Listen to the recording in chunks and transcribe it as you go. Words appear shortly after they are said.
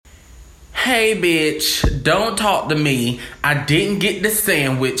Hey bitch, don't talk to me. I didn't get the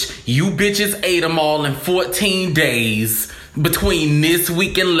sandwich. You bitches ate them all in 14 days between this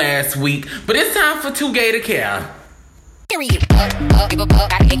week and last week. But it's time for Too Gay to Care. Period. Give a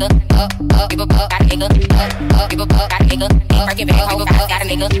fuck, got a nigga. Give a fuck, got a nigga. Give a fuck, got a nigga. Break it back, hold fast, got a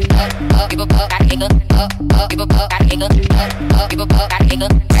nigga. Give a fuck, got a nigga. Give a fuck, got a nigga. Give a fuck, got a nigga.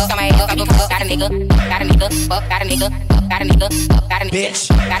 Rest on my ass, give a fuck, got a nigga. Got a nigga, fuck, got a nigga. Got a nigga, got a nigga. Bitch,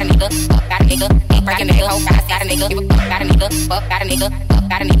 got a nigga, got a nigga. Break it back, hold fast, got a nigga. Got a nigga, fuck, got a nigga.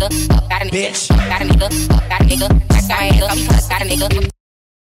 Got a nigga, got a nigga. Bitch, got a nigga, got a nigga. Rest on my ass, got a nigga.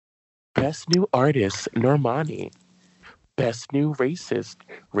 Best New Artist, Normani. Best New Racist,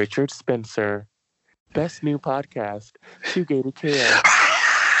 Richard Spencer. Best New Podcast, Too Gay to Care.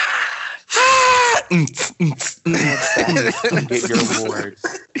 Get your awards.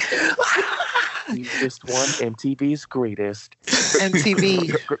 You just won MTV's greatest.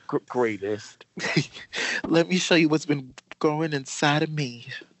 MTV. Greatest. Let me show you what's been growing inside of me.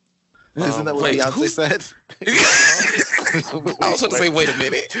 Isn't that what wait, Beyonce said? I was going to say, wait a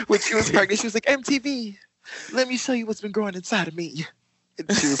minute. When she was pregnant, she was like, MTV, let me show you what's been growing inside of me.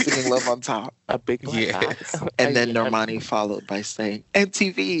 And she was singing Love on Top. A big black And then Normani followed by saying,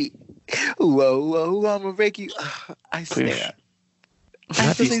 MTV, whoa, whoa, I'ma break you. I stand.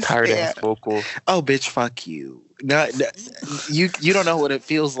 Not these tired ass vocals. Oh, bitch, fuck you. No, you don't know what it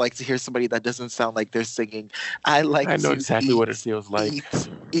feels like to hear somebody that doesn't sound like they're singing. I know exactly what it feels like.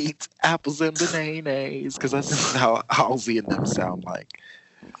 Eat apples and bananas, because that's how Halsey and them sound like.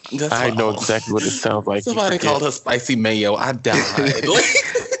 I know exactly what it sounds like. Somebody called her spicy mayo. I died.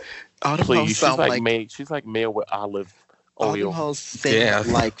 Please, she's like mayo with olive oil. All them hoes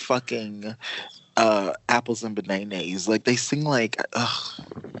sing like fucking apples and bananas. Like they sing like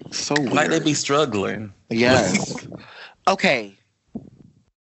so weird. Like they be struggling. Yes. Okay.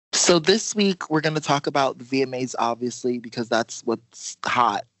 So this week we're gonna talk about the VMAs, obviously, because that's what's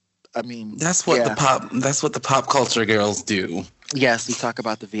hot. I mean, that's what the pop culture girls do. Yes, we talk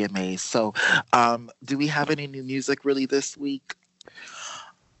about the VMAs. So, do we have any new music really this week?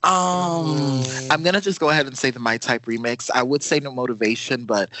 I'm gonna just go ahead and say the My Type remix. I would say No Motivation,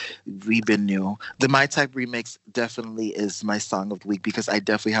 but we've been new. The My Type remix definitely is my song of the week because I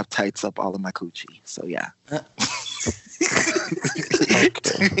definitely have tights up all of my coochie. So yeah.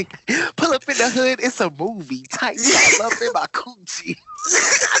 Okay. Pull up in the hood, it's a movie. Tights all up in my coochie.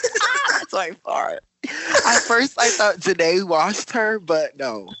 That's my part. At first, I thought Janae washed her, but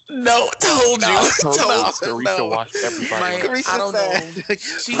no. Told you. Carisha washed everybody. Carisha I don't said,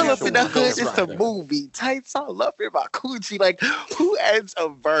 know. pull up in the hood, it's a movie. Tights all up in my coochie. Like, who ends a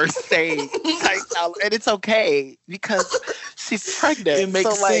verse saying tights all? And it's okay because she's pregnant. It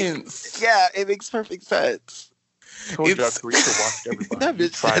makes sense. Yeah, it makes perfect sense. Told you Carisha washed everybody. That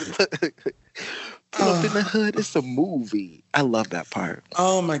bitch said, pull up in the hood, it's a movie. I love that part.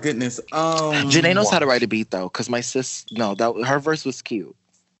 Oh my goodness. Janae knows how to write a beat though, because my sis, her verse was cute.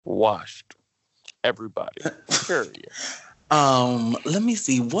 Washed everybody. Period. Let me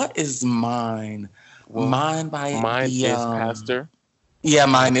see. What is mine? Well, mine is Pastor. Yeah,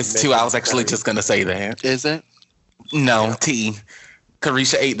 mine is too. I was actually just gonna say that. Is it? No, Yeah. T.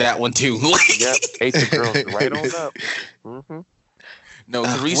 Carisha ate that one too. Yep, ate the girls right on up. Mm-hmm. No,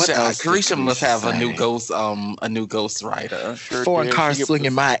 Carisha must have a new ghost writer. Sure Foreign did. car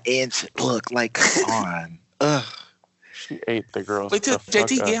swinging my inch. Look, like, come on. Ugh. She ate the girls. Wait till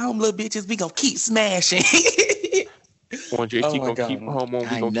JT get home, little bitches. We gonna keep smashing. When JT gonna keep home, we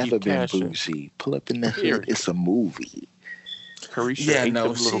gonna never keep been cashing. bougie. Pull up in the hood. It's a movie. Carisha ate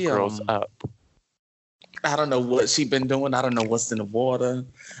them little girls up. I don't know what she's been doing. I don't know what's in the water.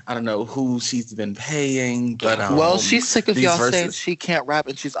 I don't know who she's been paying. But well, she's sick of y'all saying verses. she can't rap,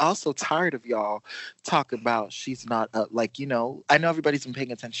 and she's also tired of y'all talking about she's not like, I know everybody's been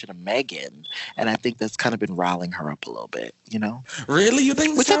paying attention to Megan, and I think that's kind of been riling her up a little bit. Really, you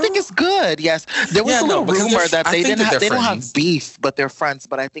think? Which so? I think is good. Yes, there was a little rumor that they don't have beef, but they're friends.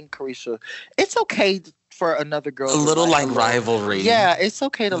 But I think Carisha, it's okay for another girl. A little like rivalry. Yeah, it's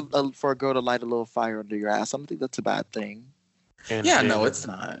okay to for a girl to light a little fire under your ass. I don't think that's a bad thing. No, it's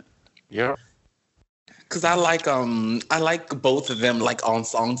not. Yeah. Because I like both of them like on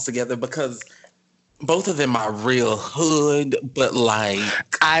songs together because both of them are real hood, but like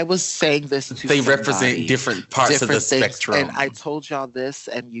I was saying this to they represent different parts of the spectrum. And I told y'all this,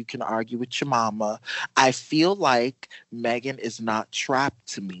 and you can argue with your mama. I feel like Megan is not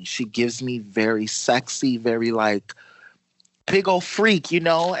trapped to me. She gives me very sexy, very like big old freak, And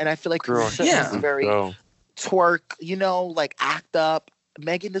I feel like Carisha is very twerk, like act up.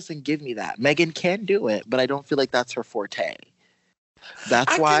 Megan doesn't give me that. Megan can do it, but I don't feel like that's her forte.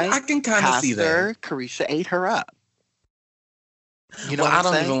 That's why I can kind of see that. Carisha ate her up. You know Well, what I I'm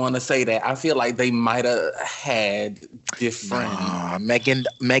don't saying? even want to say that. I feel like they might have had different. Nah,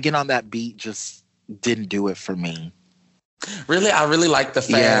 Megan on that beat just didn't do it for me. Really, I really like the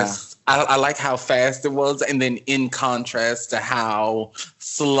Yeah. fast. I like how fast it was, and then in contrast to how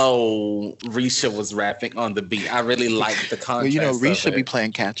slow Risha was rapping on the beat. I really like the Well, contrast. you know, of Risha it. be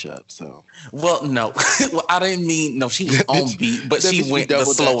playing catch up, so. Well, no. Well, I didn't mean no. She was on beat, but That she bitch be went the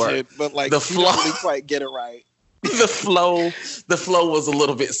double slower. dutching, but like the she flow. don't really quite get it right. The flow was a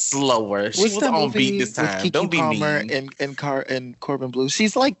little bit slower. She What's was that on movie beat this with time. Kiki Don't be Palmer mean. and Corbin Blue?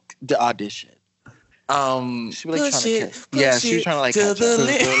 She's like the audition. She was like Push trying it, to yeah, she was trying to like catch the up.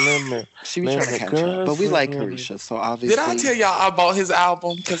 limit. She was trying to catch up, but we like Carisha, so obviously. Did I tell y'all I bought his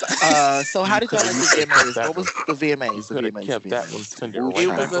album? Because So how did y'all like the VMAs? What was the VMAs? The Could have VMAs. kept that one tender. Ooh, Right it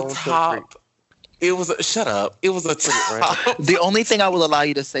back was on a to the top. It was a shut up. It was a top. The only thing I will allow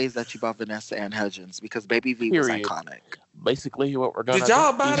you to say is that you bought Vanessa Ann Hudgens because Baby V was Period. iconic. Basically, what we're gonna Did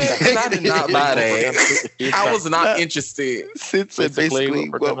y'all buy that? 'Cause I did not buy that. I was not interested. Since basically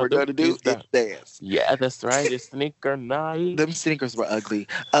what we're gonna do is dance. Yeah, that's right. It's sneaker night. Them sneakers were ugly.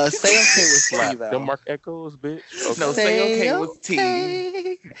 Say okay with T Slap. though. The Mark Echoes, bitch. Okay. No, say okay with T.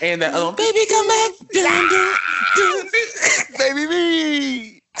 okay. And that baby come back. Dun, dun, dun, dun. Baby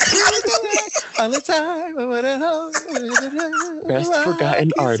V. All the time. Best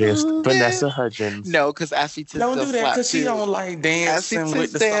forgotten artist, Vanessa Hudgens. No, because Ashley Tisdale Don't do that slapped because she too. don't like dancing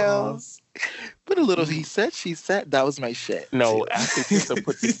with the Tisdale. songs. But a little he said, she said. That was my shit. No, too. Ashley Tisdale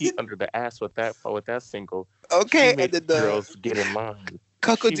put the heat under the ass with that single. Okay, She and made then the girls get in line.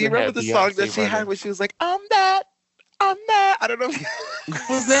 Coco, She do you even remember had the song Beyonce that she had running. where she was like, I'm that. I don't know.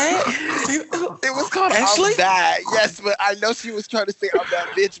 Was that? It was called Ashley? I'm That. Yes, but I know she was trying to say I'm that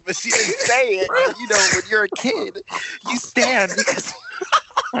bitch, but she didn't say it. You know, when you're a kid, you stand because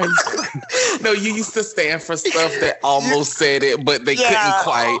No, you used to stand for stuff that almost said it, but they couldn't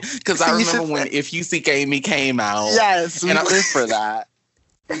quite. Because I You remember should when say- If You Seek Amy came out. yes, we And I- live for that.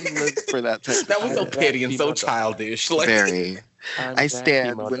 We live for that type That of was so shit. petty and so childish. Like, Very. I'm I that stand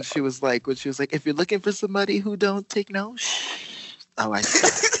female when dog. she was like, if you're looking for somebody who don't take no oh, I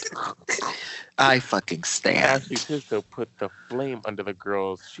stand. I fucking stand. Ashley Tisdale put the flame under the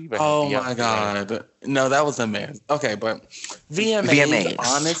girls. She even had oh Beyonce my running. God. No, that was a mess. Okay, but VMAs, VMAs.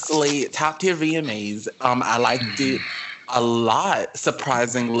 honestly, top tier VMAs. I liked it a lot,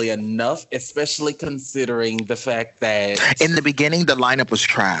 surprisingly enough, especially considering the fact that In the beginning, the lineup was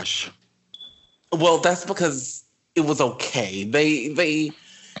trash. well, that's because it was okay.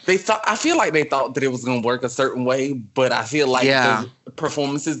 They thought I feel like they thought that it was gonna work a certain way, but I feel like Yeah. the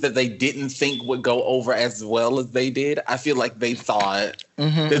performances that they didn't think would go over as well as they did, I feel like they thought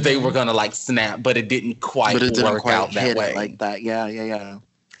that they were gonna like snap, but it didn't quite but it didn't work quite out that hit way. it like that. Yeah.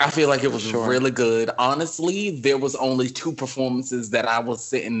 I feel like it was Sure. really good. Honestly, there was only 2 performances that I was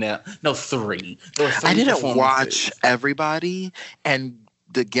sitting there. No, 3. There were 3 I didn't performances. watch everybody and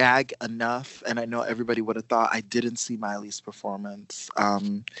the gag enough, and I know everybody would have thought I didn't see Miley's performance.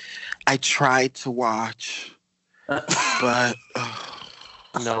 I tried to watch, but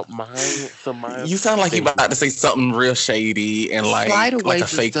No, mine. You sound like you about to say something real shady and like Slide Away like a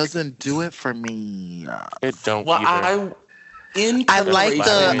just fake. doesn't do it for me. It don't. Well, either.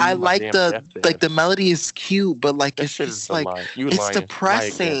 I like Damn the deathbed. the melody is cute, but like That it's shit is just a like lie. You it's lying.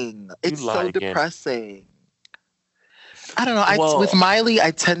 depressing. It's lie so again. depressing. I don't know. Well- With Miley,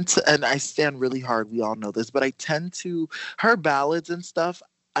 I tend to, and I stand really hard. We all know this, but I tend to her ballads and stuff.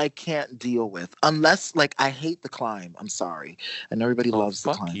 I can't deal with unless like I hate The Climb. I'm sorry, and everybody loves The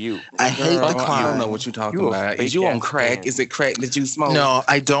Fuck Climb. you. I hate Girl, The Climb. I don't know what you're talking You a about. Is fake you on ass crack? fan. Is it crack that you smoke? No,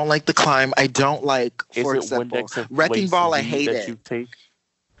 I don't like The Climb. I don't like, Is for it example, Windex and Wrecking Flace Ball. I weed hate that it. you take?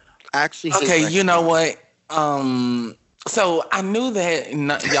 I actually hate Okay, Wrecking you know Ball. what? So I knew that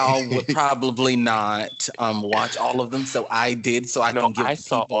y'all would probably not watch all of them, so I did. So I No, can give I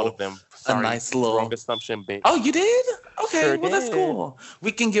saw people all of them. Sorry, nice little- wrong assumption, bitch. Oh, you did? Okay, Sure well that's did. cool.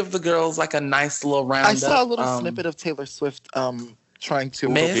 We can give the girls like a nice little roundup. I saw a little snippet of Taylor Swift trying to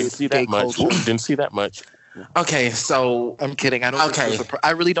Miss- Didn't introduce see gay that much. culture. Didn't see that much. Okay, so I'm kidding. I don't. Okay.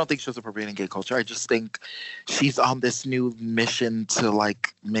 I really don't think she was appropriating gay culture. I just think she's on this new mission to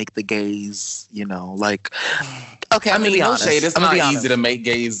like make the gays, like. Okay, I I'm mean, gonna be no honest. shade. It's I'm gonna not be easy honest. to make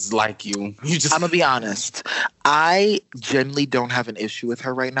gays like you. You just I'm gonna be honest. I genuinely don't have an issue with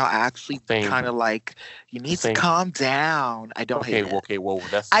her right now. I actually Same. kind of like. You need Same. to calm down. I don't hate it. Okay, whoa.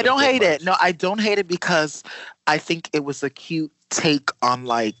 That's. I don't a bit hate it. much. No, I don't hate it because I think it was a cute take on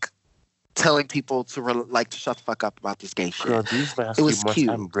like telling people to like to shut the fuck up about this gay shit. Girl, these last It few was months, cute.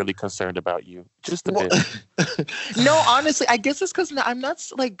 I'm really concerned about you. Just a Well, bit. no, honestly, I guess it's because I'm not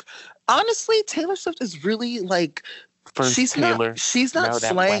like. Honestly, Taylor Swift is really like. First she's Taylor, not now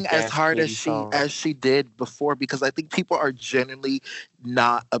that slaying as whack-ass hard Katy song. as she did before, because I think people are genuinely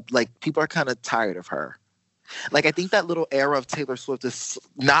not like, people are kind of tired of her. Like, I think that little era of Taylor Swift is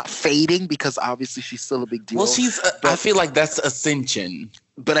not fading, because obviously she's still a big deal. Well, I feel like that's ascension.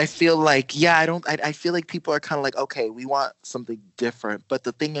 But I feel like, I feel like people are kind of like, okay, we want something different. But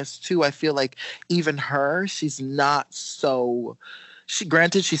the thing is, too, I feel like even her, she's not so.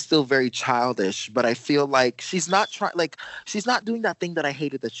 Granted, she's still very childish, but I feel like she's not she's not doing that thing that I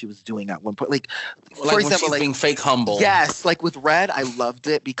hated that she was doing at one point. Like, for Like when example, she's being fake humble. yes, like with Red, I loved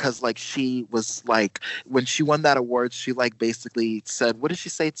it because like she was like, when she won that award, she like basically said, what did she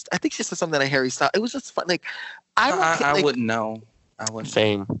say? I think she said something to Harry Styles. It was just fun. Like, I wouldn't know. I wouldn't.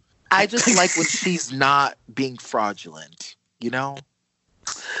 Same. I just like when she's not being fraudulent, you know?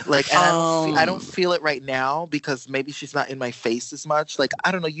 Like, and I don't feel it right now because maybe she's not in my face as much. Like,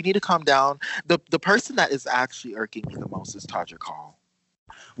 I don't know. You need to calm down. The person that is actually irking me the most is Todrick Hall.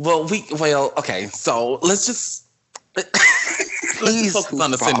 Well, okay. So let's just focus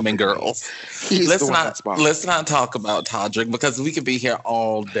on the Cinnamon Girls. Let's not talk about Todrick, because we could be here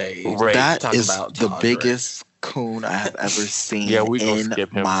all day. Right. That is about the Todrick. biggest coon I have ever seen gonna in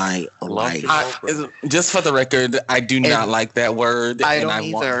skip him. my life. Just for the record, I do not like that word. I and don't I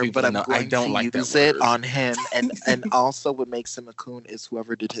want either, people but to I'm know going I don't to like use that it word. on him. And also what makes him a coon is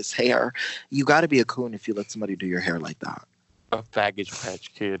whoever did his hair. You got to be a coon if you let somebody do your hair like that. A baggage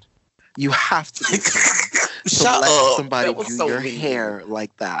patch kid. You have to be a coon. So Shut let up. somebody That was do so your mean. hair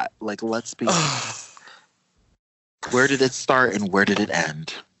like that. Like, let's be honest. Where did it start and where did it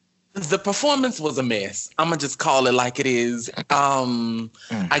end? The performance was a mess. I'm gonna just call it like it is.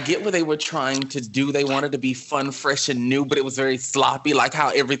 I get what they were trying to do. They wanted to be fun, fresh, and new, but it was very sloppy, like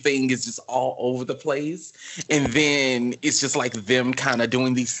how everything is just all over the place. And then it's just like them kind of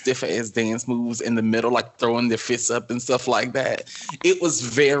doing these stiff ass dance moves in the middle, like throwing their fists up and stuff like that. It was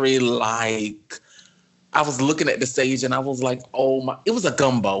very like, I was looking at the stage and I was like, oh my, it was a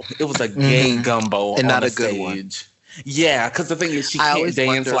gumbo. It was a gay gumbo And on not the a good stage. one. Yeah, because the thing is, she I can't always dance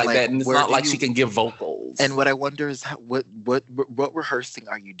wonder, like like, that, and it's where not do like you- she can give vocals. And what I wonder is what rehearsing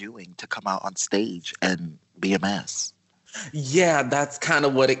are you doing to come out on stage and be a mess? Yeah, that's kind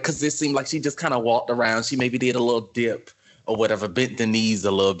of what it, because it seemed like she just kind of walked around. She maybe did a little dip or whatever, bent the knees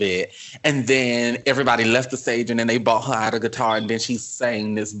a little bit. And then everybody left the stage and then they bought her out a guitar and then she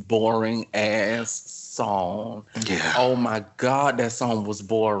sang this boring ass song. Yeah. Oh my God, that song was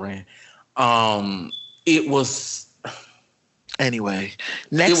boring. It was... Anyway,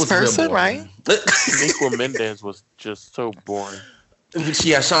 it next was real person, boring. right? Nico Mendez was just so boring.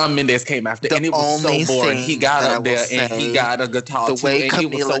 Yeah, Shawn Mendes came after, The and it was so only boring. He thing got that I up there will and he say, got a guitar The too, way and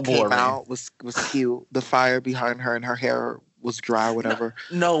it was Camila so boring. came out was cute. The fire behind her and her hair was dry, whatever.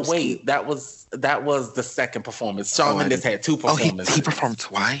 No, was wait, cute. that was the second performance. Shawn Oh, I Mendes didn't- had two Oh, performances. he performed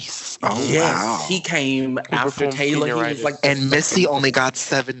twice. Oh, Yes, wow. he came after performed Taylor. He was Senioritis. like, And Missy only got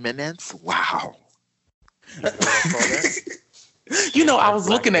 7 minutes. Wow. you know, I was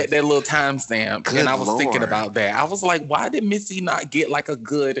looking at that little timestamp Good and I was thinking Lord. about that. I was like, why did Missy not get like a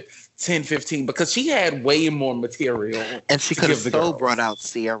good 10, 15? Because she had way more material. And she to could have give the so girls. brought out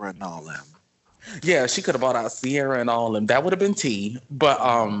Sierra and all them. Yeah, she could have brought out Sierra and all of them. That would have been tea. But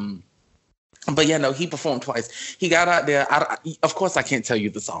yeah, no, he performed twice. He got out there. Of course, I can't tell you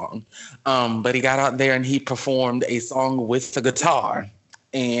the song. But he got out there and he performed a song with the guitar.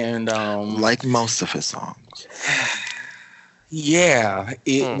 And Like most of his songs. yeah,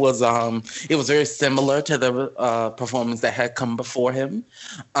 it was very similar to the performance that had come before him.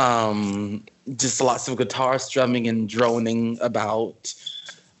 Just lots of guitar strumming and droning about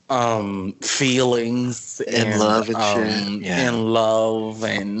feelings And love and shit. Yeah. and love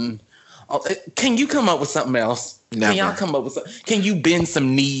and can you come up with something else? Never. Can y'all come up with something? Can you bend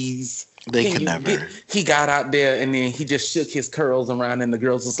some knees? They Can can you never. He got out there and then he just shook his curls around and the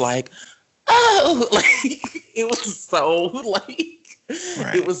girls was like, oh, like it was so like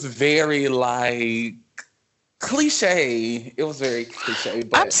Right. it was very like cliche. It was very cliche.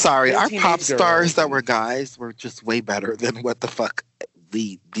 But I'm sorry. they're Our teenage pop girls. stars that were guys were just way better than what the fuck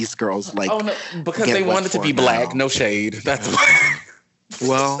these girls like. Oh no, because get they wet wanted to for be black. now. No shade. That's why.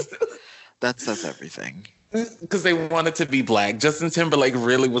 Well, that says everything. Because they wanted to be black. Justin Timberlake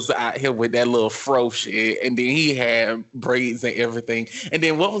really was out here with that little fro shit, and then he had braids and everything. And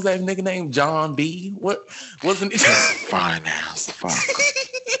then what was that nigga name? John B. What wasn't it? Fine ass fuck.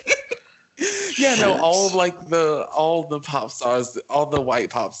 Yeah, no, Shit. all the pop stars, all the white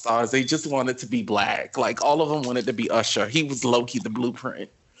pop stars, they just wanted to be black. Like all of them wanted to be Usher. He was low-key the blueprint.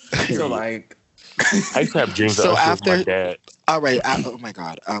 So like I used to have dreams So of Usher with my after- dad. All right. Oh my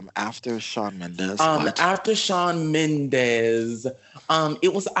God. After Shawn Mendes. what? after Shawn Mendes,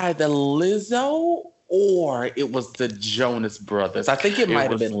 it was either Lizzo or it was the Jonas Brothers. I think it might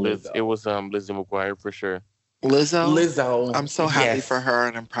have been Lizzo. It was Lizzie McGuire for sure. Lizzo. I'm so happy yes. for her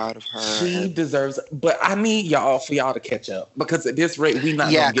and I'm proud of her. She and- deserves, but I need for y'all to catch up because at this rate, we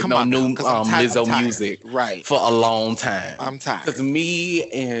not Yeah, gonna get come no on now, new 'cause I'm tired- Lizzo I'm tired. music Right. for a long time. I'm tired. Because me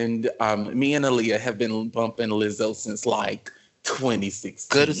and Aaliyah have been bumping Lizzo since like 2016.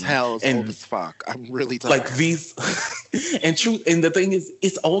 Good as hell is And old as fuck. I'm really tired. like these, and the thing is,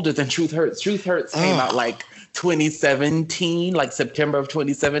 it's older than Truth Hurts. Truth Hurts came out like 2017, like September of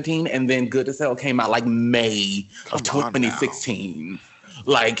 2017, and then Good as Hell came out like May of Come on 2016.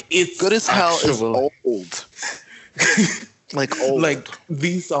 Like it's Good as hell is actual- old. Like old. Like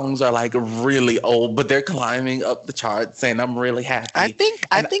these songs are like really old, but they're climbing up the charts, and I'm really happy.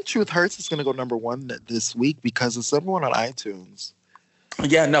 I think Truth Hurts is gonna go #1 this week because it's #1 on iTunes.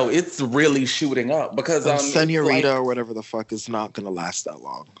 Yeah, no, it's really shooting up because And it's Senorita or whatever the fuck is not gonna last that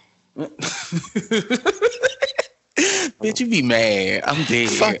long. Bitch, you be mad. I'm dead.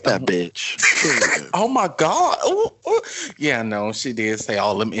 Fuck that bitch. Period. Oh my God. Ooh, ooh. Yeah, no, she did say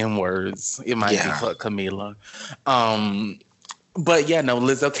all them N words. It might be Yeah. fuck Camila. But yeah, no,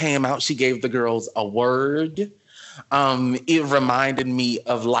 Lizzo came out. She gave the girls a word. It reminded me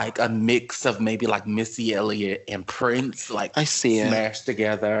of like a mix of maybe like Missy Elliott and Prince, like I see it. smashed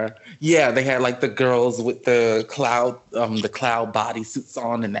together. Yeah, they had like the girls with the cloud bodysuits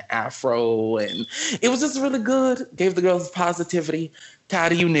on and the afro, and it was just really good. Gave the girls positivity.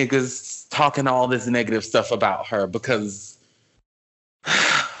 Tired of you niggas talking all this negative stuff about her because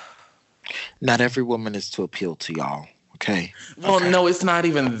Not every woman is to appeal to y'all. Okay. well, Okay. no, it's not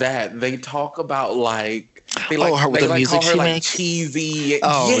even that. They talk about like they like her with they the like music call her she like makes? cheesy.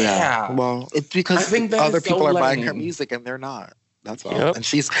 Oh yeah. Well, it's because I think that other is so people are buying her lame. music and they're not. That's all. Yep. And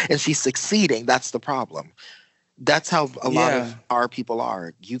she's succeeding. That's the problem. That's how a lot of Yeah. our people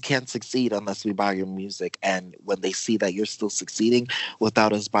are. You can't succeed unless we buy your music. And when they see that you're still succeeding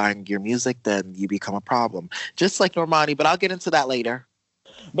without us buying your music, then you become a problem. Just like Normani, but I'll get into that later.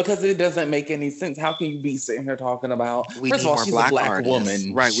 Because it doesn't make any sense. How can you be sitting here talking about? We First need of all, more she's black a black artists.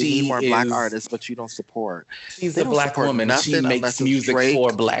 woman. Right, we She need more black is- artists, but you don't support She's They a don't black support woman. nothing She unless makes it's music Drake,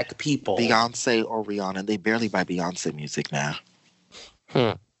 for black people. Beyonce or Rihanna. They barely buy Beyonce music now.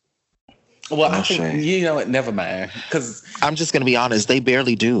 Well, No I think shade. you know what? Never mind. Because I'm just going to be honest. They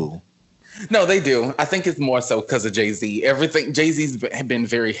barely do. no, they do. I think it's more so because of Jay-Z. Everything Jay-Z's been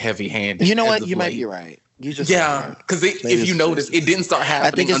very heavy-handed. You know as what? of You might late. be right. You just Yeah, right. because They if just- you notice, it didn't start I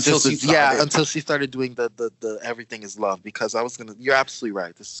happening think it's until just she started. until she started doing the Everything Is Love, because I was gonna. You're absolutely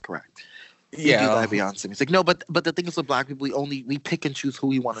right. This is correct. We do buy Beyonce music. No, but the thing is with black people, we pick and choose who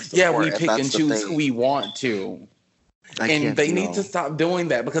we want to support. Yeah, we and pick that's and the choose thing. who we want to. I And can't they do need all. to stop doing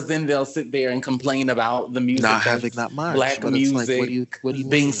that because then they'll sit there and complain about the music not that's having that much black but it's music like, what do you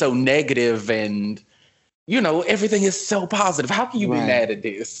being mean? so negative and everything is so positive. How can you be Right. mad at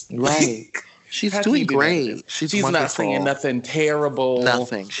this? Right. She's How can doing you be mad at great. this? She's not wonderful. saying nothing terrible.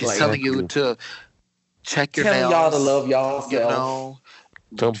 Nothing. She's Like, telling you to check your telling nails. y'all to love y'all. You know,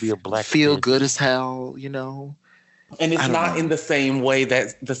 Don't be a black feel bitch. good as hell. You know, And it's I don't not know. in the same way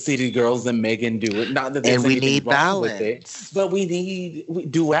that the City Girls and Megan do it. Not that there's and we anything need wrong with it, balance. but we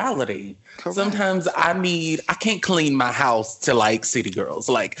need duality. Correct. Sometimes I can't clean my house to like City Girls.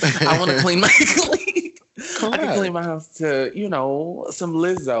 Like I want to clean my I can clean my house to, some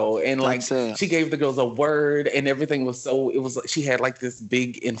Lizzo. And like That's it. she gave the girls a word and everything was she had like this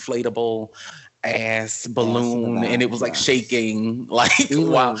big inflatable ass balloon and it was like yes. shaking. Like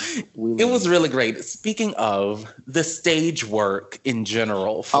wow. It was really great. Speaking of the stage work in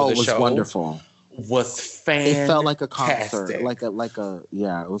general for the it was show wonderful. was fantastic. It felt like a concert, like a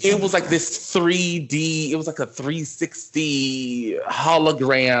yeah. It was. It was like wonderful. this 3D, it was like a 360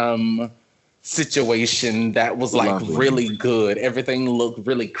 hologram situation that was like Lovely. really good. Everything looked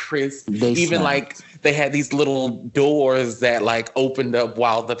really crisp. They Even snapped. like they had these little doors that like opened up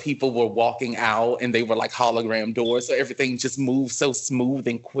while the people were walking out and they were like hologram doors. So everything just moved so smooth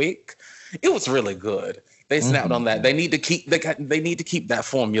and quick. It was really good. They snapped on that. They need to keep they need to keep that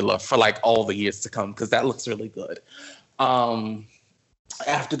formula for like all the years to come because that looks really good.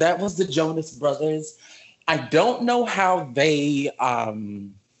 After that was the Jonas Brothers. I don't know how they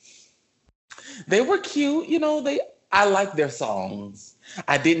were cute, I like their songs.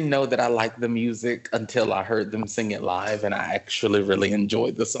 I didn't know that I liked the music until I heard them sing it live, and I actually really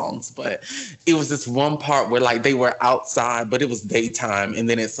enjoyed the songs. But it was this one part where like they were outside, but it was daytime, and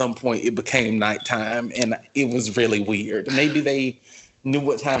then at some point it became nighttime, and it was really weird. Maybe they knew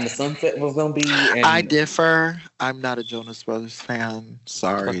what time the sunset was gonna be. And I differ. I'm not a Jonas Brothers fan.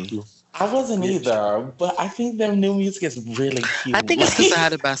 Sorry. I wasn't either, but I think their new music is really cute. I think it's because I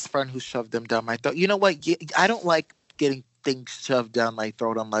had a best friend who shoved them down my throat. You know what? I don't like getting things shoved down my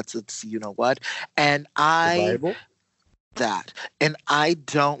throat unless it's you know what. And I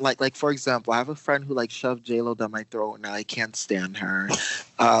don't like for example, I have a friend who like shoved J-Lo down my throat and I can't stand her.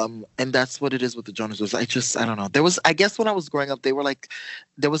 And that's what it is with the Jonas Brothers. I don't know. I guess when I was growing up, they were like,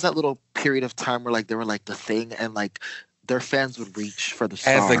 there was that little period of time where like they were like the thing and like their fans would reach for the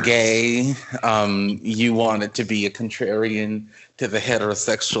stars. As a gay, you wanted to be a contrarian to the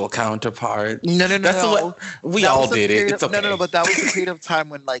heterosexual counterpart. No. That's what we all did it. It's okay. No, but that was a period of time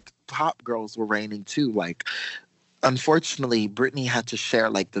when like pop girls were reigning too. Like, unfortunately, Britney had to share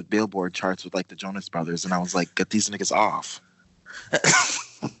like the Billboard charts with like the Jonas Brothers, and I was like, get these niggas off.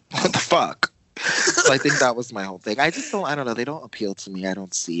 What the fuck? So I think that was my whole thing. I don't know. They don't appeal to me. I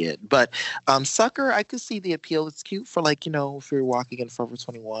don't see it. But Sucker, I could see the appeal. It's cute for like, you know, if you're walking in Forever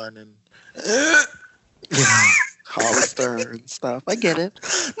 21 and Hollister and stuff. I get it.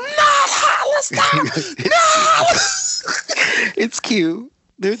 Not Hollister! No! It's cute.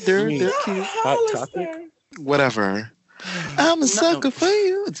 They're cute. Hot Topic? Whatever. I'm a sucker for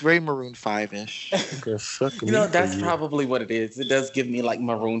you. It's very Maroon 5-ish. You know, that's probably what it is. It does give me like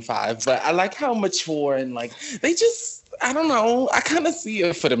Maroon 5, but I like how mature and like they just, I don't know. I kind of see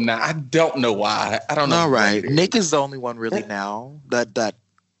it for them now. I don't know why. I don't know. All right. Nick is the only one really now that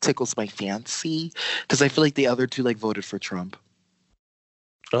tickles my fancy because I feel like the other two like voted for Trump.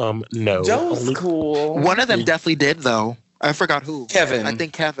 No. Joe's cool. One of them definitely did though. I forgot who. Kevin. I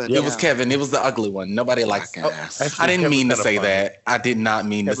think Kevin. It was Kevin. It was the ugly one. Nobody likes him. I didn't mean to say that. I did not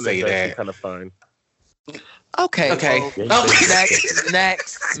mean to say that. Kind of fine. Okay. Well, next. Use this back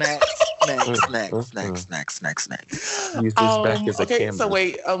as a camera. So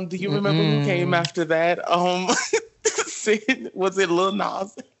wait, do you remember who came after that? Was it Lil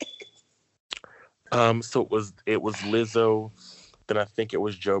Nas? So it was Lizzo, then I think it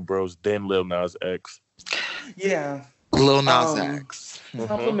was Joe Bros, then Lil Nas X. Yeah. Lil Nas X.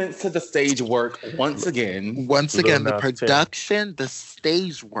 Compliments to the stage work once again. The production, the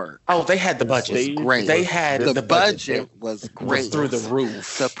stage work. Oh, they had the budget. Was great. They had the budget was great. Was through the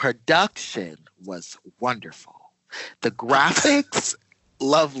roof. The production was wonderful. The graphics,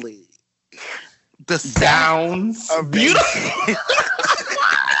 lovely. The sounds are beautiful.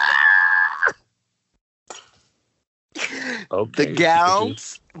 Okay. The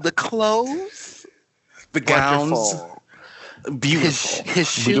gowns, the clothes, the gowns. Beautiful. His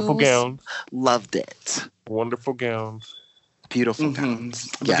shoes. Beautiful gowns. Loved it. Wonderful gowns. Beautiful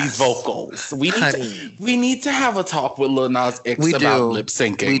gowns. Yes. These vocals. We need to have a talk with Lil Nas X about lip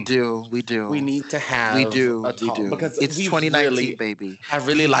syncing. We do. We need to have a talk because it's 2019, baby. I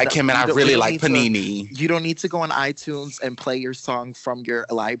really like him and I really like Panini. You don't need to go on iTunes and play your song from your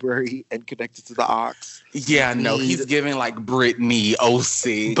library and connect it to the aux. Yeah, no, he's giving like Britney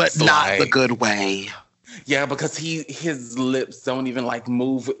 06. But not the good way. Yeah, because his lips don't even like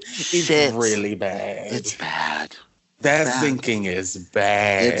move. It's really bad. It's bad. That syncing is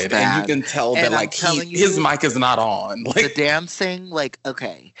bad. It's bad. And you can tell that like his mic is not on. Like, the dancing, like,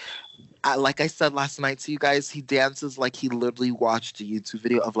 okay. Like I said last night to you guys, he dances like he literally watched a YouTube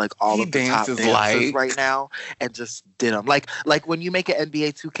video of like all of the top dancers right now and just did them. Like when you make an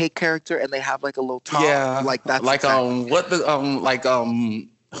NBA 2K character and they have like a little top, like that's like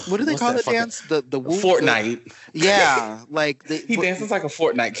what do they call the dance? The Fortnite. Yeah, like he dances like a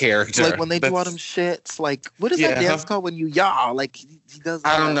Fortnite character. Like when they do all them shits. Like what is that dance called when you yaw? Like he does.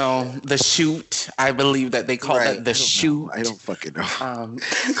 I don't know. The shoot. I believe that they call that the shoot. I don't fucking know.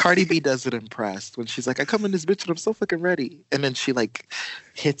 Cardi B does it impressed when she's like, "I come in this bitch and I'm so fucking ready," and then she like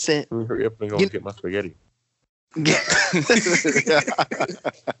hits it. Hurry up and go get my spaghetti.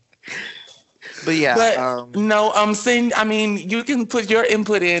 But yeah, Sin, I mean, you can put your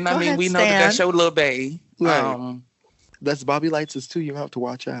input in. I mean, we know that show Lil Bae. Right. That's Bobby Lights too. You have to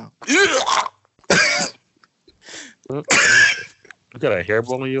watch out. You got a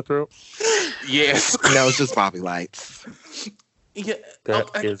hairball in your throat? Yes. No, it's just Bobby Lights. Yeah.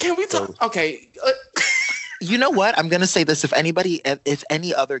 Can we talk? Okay. You know what? I'm gonna say this: if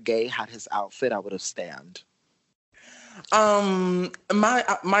any other gay had his outfit, I would have stand.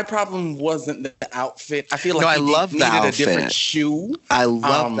 My problem wasn't the outfit. I feel like I love the needed outfit. a different shoe. I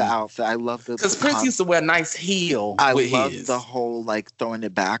love the outfit. I love the because Prince used to wear a nice heel. I with love his. the whole like throwing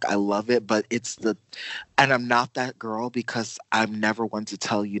it back. I love it, but and I'm not that girl because I'm never one to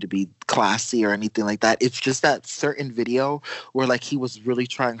tell you to be classy or anything like that. It's just that certain video where like he was really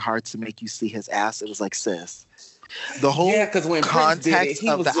trying hard to make you see his ass. It was like, sis. The whole because when Prince did it, context he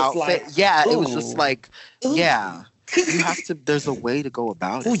of was the just outfit, like, yeah, it was just ooh. like, Ooh. yeah. You have to. There's a way to go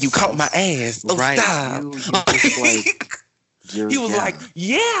about it. Oh, you caught my ass. Oh, right? stop. You just like. He was like,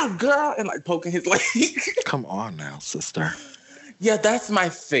 "Yeah, girl," and like poking his leg. Come on now, sister. Yeah, that's my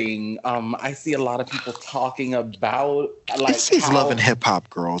thing. I see a lot of people talking about like It's these Love and Hip Hop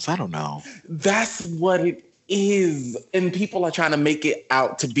girls. I don't know. That's what it is, and people are trying to make it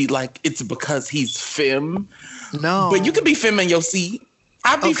out to be like it's because he's femme. No, but you can be femme in your seat.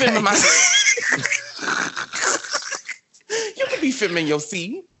 I be femme in my. You can be femme in your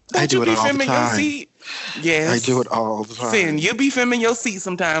seat. I do it all the time. Yes. I do it all the time. Sin, you be femme in your seat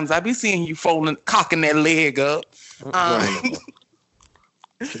sometimes. I be seeing you cocking that leg up. Right.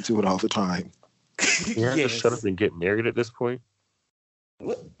 I can do it all the time. You have to shut up and get married at this point.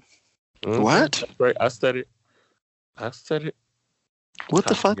 What? Mm-hmm. What? That's right. I said it. What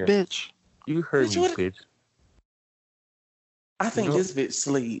the fuck, bitch? You heard me, bitch. I think this bitch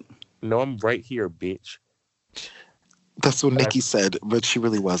sleep. No, I'm right here, bitch. That's what Nikki said, but she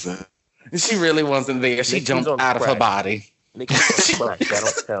really wasn't. She really wasn't there. She jumped out of her body. Nikki's on crack.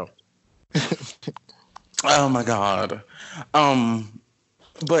 That don't count. Oh my God.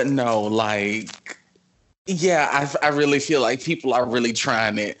 But no, like, yeah, I really feel like people are really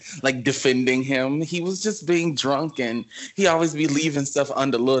trying it, like defending him. He was just being drunk and he always be leaving stuff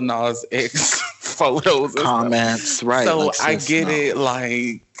under Lil Nas X photos. Comments, right. So like, I get it,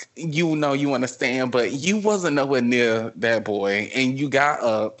 like, you understand, but you wasn't nowhere near that boy. And you got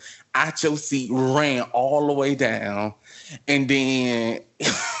up at your seat, ran all the way down, and then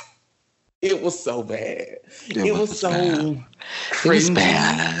it was so bad. It was so cringy. It was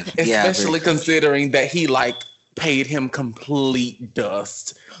bad. Especially considering that he like paid him complete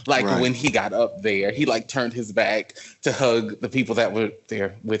dust. Like when he got up there, he like turned his back to hug the people that were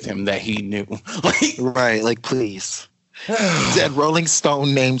there with him that he knew. Like please. And Rolling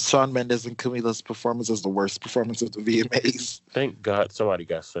Stone named Shawn Mendes and Camila's performance as the worst performance of the VMAs. Thank God somebody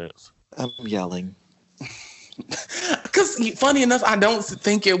got sense. I'm yelling. Because funny enough, I don't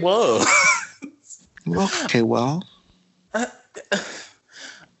think it was. Okay, well.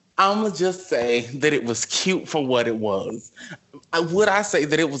 I'm going to just say that it was cute for what it was. Would I say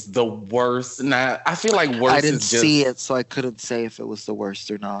that it was the worst? Nah, I feel like worst I didn't is just... see it, so I couldn't say if it was the worst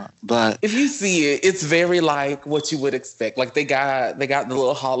or not. But if you see it, it's very like what you would expect. Like they got the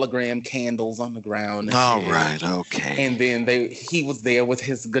little hologram candles on the ground. All right, okay. And then he was there with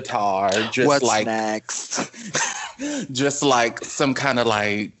his guitar, just What's like next? Just like some kind of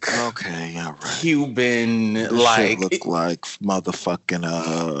like all right. Cuban this like look like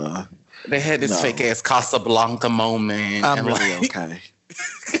motherfucking they had this fake ass Casablanca moment. I'm really okay.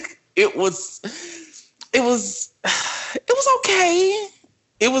 It was okay.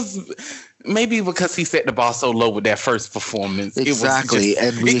 It was maybe because he set the bar so low with that first performance. Exactly,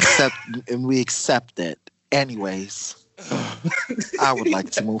 it was just, and we accept it. Anyways, I would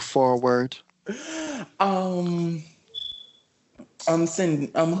like to move forward. Who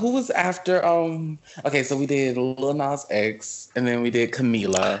was after okay, so we did Lil Nas X and then we did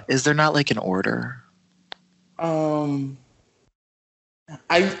Camila. Is there not like an order?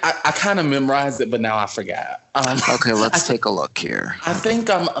 I kind of memorized it, but now I forgot. Okay, let's take a look here. I think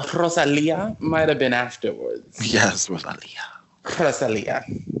Rosalia might have been afterwards. Yes, Rosalia.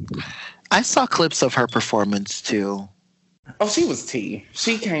 I saw clips of her performance too. Oh, she was T.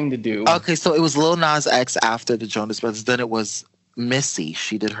 She came to do. Okay, so it was Lil Nas X after the Jonas Brothers. Then it was Missy.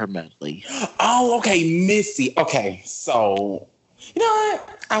 She did her medley. Oh, okay, Missy. Okay, so you know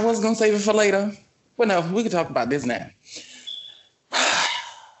what? I was gonna save it for later. But no, we can talk about this now.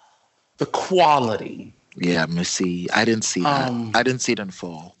 The quality. Yeah, Missy. I didn't see that. I didn't see it in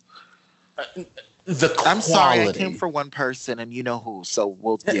full. The quality. I'm sorry, I came for one person, and you know who. So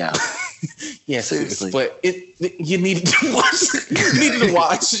yeah. Yes, seriously. But you needed to watch. You needed to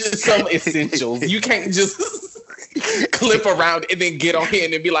watch some essentials. You can't just clip around and then get on here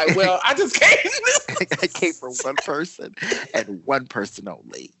and then be like, "Well, I just came." I came for one person and one person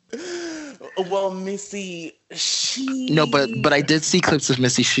only. Well, Missy, No, but I did see clips of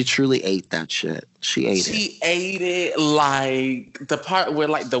Missy. She truly ate that shit. She ate it. She ate it, like the part where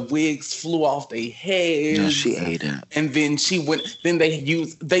like the wigs flew off their heads. No, she ate it. And then she went. Then they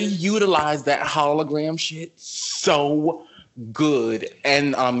utilized that hologram shit so good.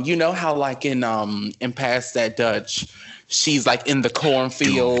 And you know how like in Pass That Dutch, she's like in the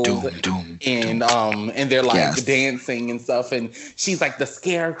cornfield and they're like dancing and stuff, and she's like the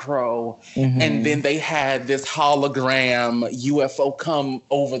scarecrow. And then they had this hologram UFO come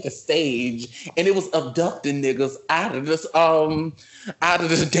over the stage, and it was abducting niggas out of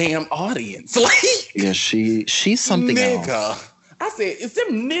the damn audience. Like, yeah, she's something else. I said, is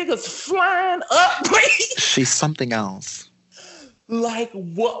them niggas flying up? She's something else. Like,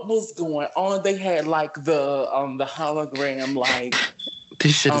 what was going on? They had like the hologram, like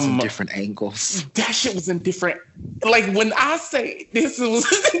this shit is in different angles. That shit was in different, like when I say this was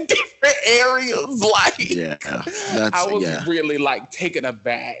in different areas, like I was really like taken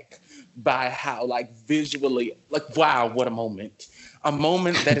aback by how like visually, like, wow, what a moment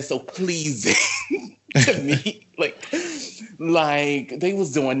that is so pleasing to me. Like they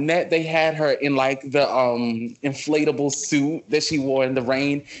was doing that. They had her in like the inflatable suit that she wore in the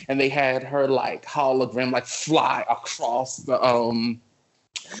rain, and they had her like hologram like fly across the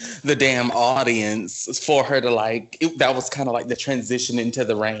damn audience for her to like. That was kind of like the transition into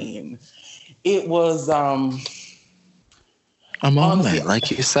the rain. It was a moment, like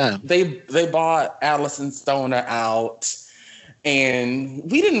you said. They bought Allison Stoner out, and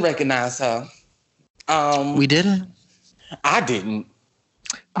we didn't recognize her. We didn't. I didn't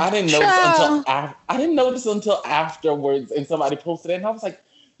notice until afterwards, and somebody posted it, and I was like,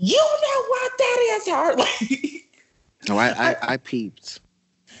 "You know what? That is her." Like, no, I peeped.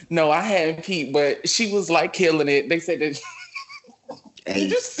 No, I hadn't peeped, but she was like killing it. They said that.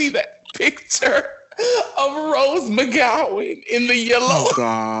 Did you see that picture of Rose McGowan in the yellow? Oh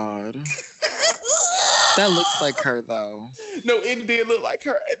God. That looks like her, though. No, it did look like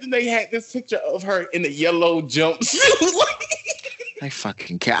her. And then they had this picture of her in a yellow jumpsuit. I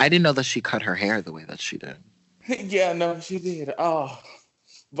fucking can't. I didn't know that she cut her hair the way that she did. Yeah, no, she did. Oh,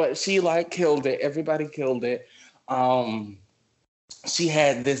 but she like killed it. Everybody killed it. She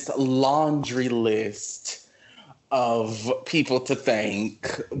had this laundry list of people to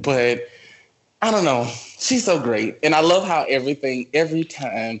thank, but I don't know. She's so great. And I love how every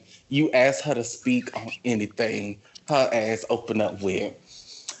time you ask her to speak on anything, her ass open up with,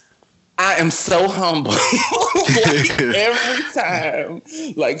 I am so humble. Like, every time,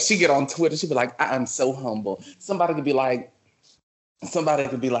 like, she get on Twitter, she be like, I am so humble. Somebody could be like,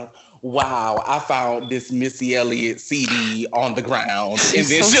 wow, I found this Missy Elliott CD on the ground.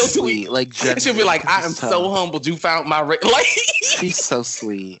 She's and then so she'll sweet. tweet, like, she'll be like, I am so humbled you found my like. She's so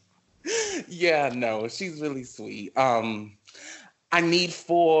sweet. Yeah, no, she's really sweet. I need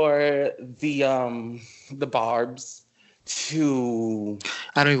for the Barbs to.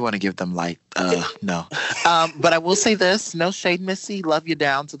 I don't even want to give them light. No. But I will say this: no shade, Missy. Love you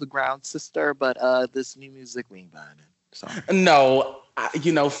down to the ground, sister. But this new music, we ain't buying it. So. No,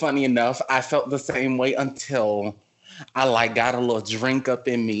 funny enough, I felt the same way until I like got a little drink up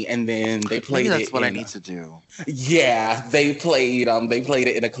in me, and then they played it. Maybe that's what I need to do. Yeah, they played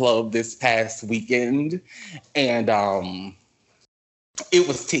it in a club this past weekend, and it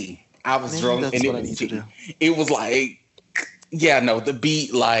was tea. I was drunk, and it was tea. It was like, yeah, no, the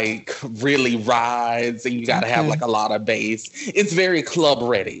beat like really rides, and you got to have like a lot of bass. It's very club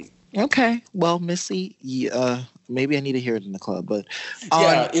ready. Okay, well, Missy, maybe I need to hear it in the club, but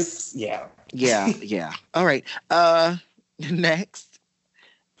yeah. All right. Next.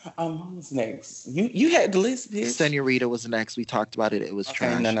 Who's next? You had the list, bitch. Senorita was next. We talked about it. It was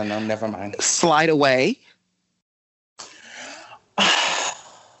trash. No, never mind. Slide Away.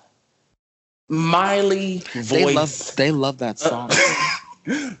 Miley voice. They love that song.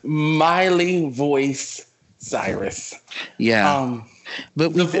 Miley voice Cyrus. Yeah.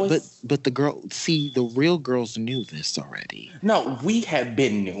 But the girl, see, the real girls knew this already. No, we have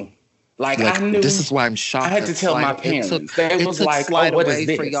been new. Like I knew. This is why I'm shocked. I had to tell my parents. It was like, Slide what Away is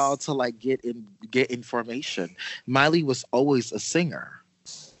this? For y'all to like get information. Miley was always a singer.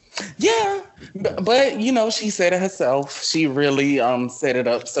 Yeah, but she said it herself. She really set it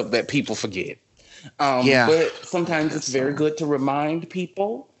up so that people forget. But sometimes it's very good to remind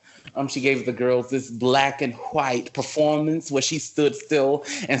people. She gave the girls this black and white performance where she stood still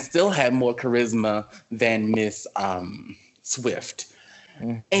and still had more charisma than Miss Swift.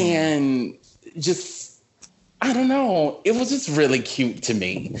 Mm-hmm. And just, I I don't know. It was just really cute to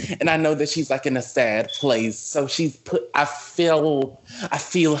me. And I know that she's like in a sad place. So I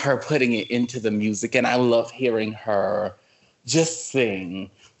feel her putting it into the music, and I love hearing her just sing.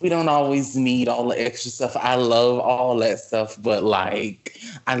 We don't always need all the extra stuff. I love all that stuff, but like,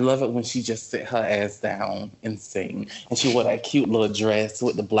 I love it when she just sit her ass down and sing. And she wore that cute little dress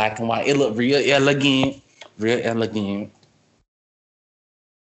with the black and white. It looked real elegant, real elegant.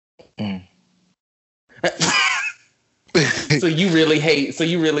 Mm. So you really,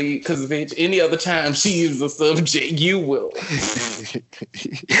 because bitch, any other time she is a subject, you will.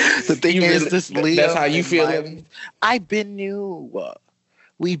 The thing is, this Leo. That's how you feel. I've been new.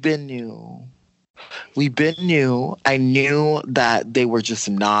 We've been new. I knew that they were just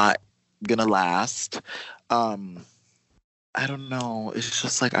not gonna last. I don't know. It's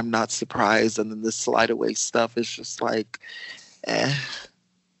just like I'm not surprised, and then the slide away stuff is just like,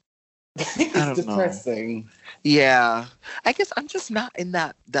 It's depressing. Yeah, I guess I'm just not in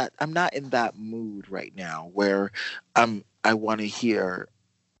that I'm not in that mood right now where I want to hear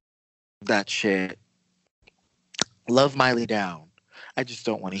that shit. Love Miley down. I just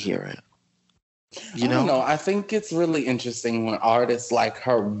don't want to hear it. You know? No, I think it's really interesting when artists like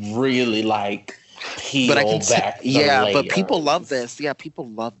her really like peel back. But people love this. Yeah, people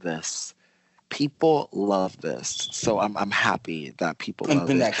love this. People love this. So I'm happy that people love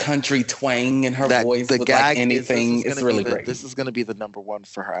it. And that country twang in her voice with like anything. It's really great. This is going to be the number one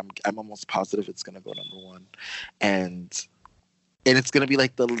for her. I'm almost positive it's going to go number one. And it's going to be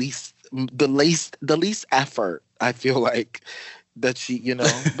like the least effort, I feel like, that she,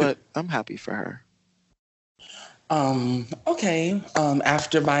 but I'm happy for her. Okay.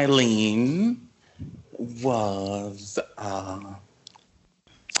 After Mylene was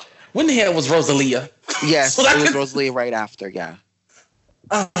when the hell was Rosalia? Yes, it was Rosalia right after, yeah.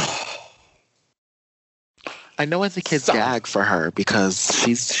 I know it's a kid's gag for her because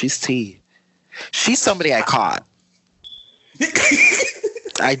she's tea. She's somebody I caught.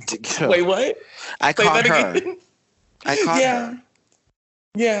 Wait, what? I caught her. I caught her.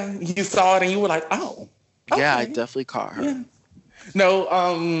 Yeah, you saw it and you were like, oh. Okay. Yeah, I definitely caught her. Yeah. No,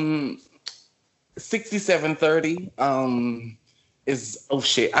 6730 is, oh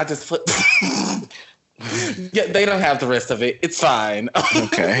shit, I just put. Yeah, they don't have the rest of it. It's fine.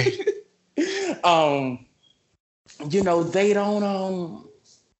 Okay. They don't,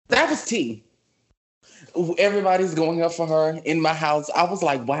 that was tea. Everybody's going up for her in my house. I was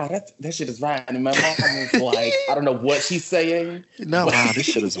like, wow, that shit is right. And my mom was like, I don't know what she's saying. No, wow, this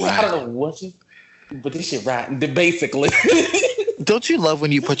shit is right. I don't know what but this shit right. Basically. Don't you love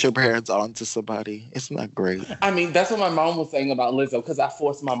when you put your parents on to somebody? Isn't that great? I mean, that's what my mom was saying about Lizzo, because I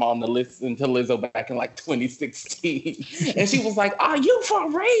forced my mom to listen to Lizzo back in like 2016. And she was like, are you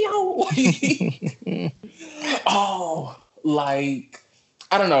for real? Oh, like,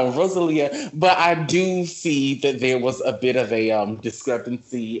 I don't know, Rosalia. But I do see that there was a bit of a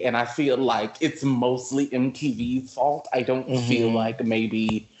discrepancy, and I feel like it's mostly MTV's fault. I don't feel like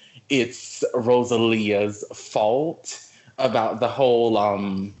maybe it's Rosalia's fault about the whole,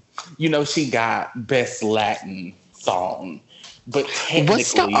 she got Best Latin Song. But technically...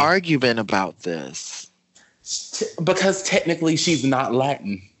 What's the argument about this? Because technically she's not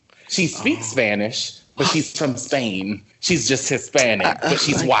Latin. She speaks Spanish, but she's from Spain. She's just Hispanic, but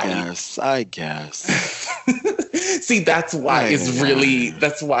she's white. I guess. See, that's why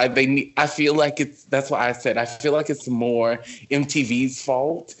that's why they need, that's why I said, I feel like it's more MTV's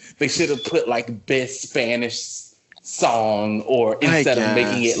fault. They should have put like Best Spanish Song, or instead of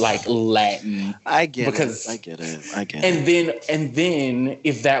making it like Latin. I get it. And then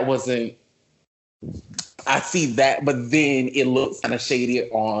if that wasn't, I see that, but then it looks kind of shady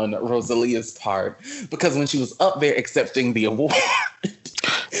on Rosalia's part, because when she was up there accepting the award,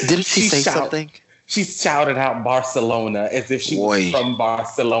 didn't she say something? She shouted out Barcelona as if she was from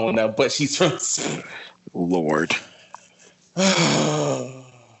Barcelona, but she's from Spain. Lord.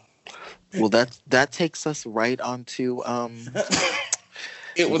 Well, that takes us right on to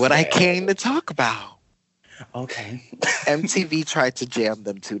what I came to talk about. Okay. MTV tried to jam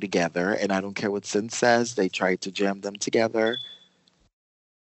them two together, and I don't care what Sin says, they tried to jam them together.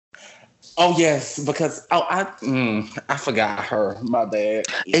 Oh yes, because I forgot her. My bad.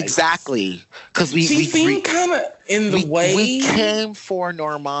 Yikes. Exactly, because we seemed kind of in the way. We came for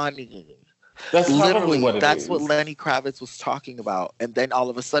Normani. That's literally what it is. That's what Lenny Kravitz was talking about, and then all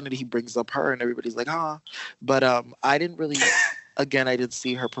of a sudden he brings up her, and everybody's like, "Huh?" But I didn't really. Again, I didn't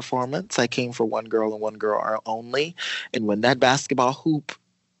see her performance. I came for one girl and one girl only, and when that basketball hoop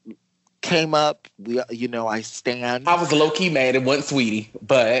came up, I stand. I was low key mad it wasn't Sweetie,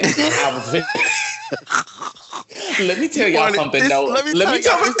 but I was. Let me tell y'all something. Let me tell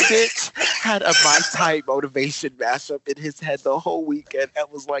y'all, this bitch had a My Type Motivation mashup in his head the whole weekend and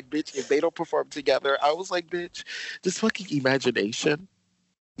was like, bitch, if they don't perform together, I was like, bitch, this fucking imagination,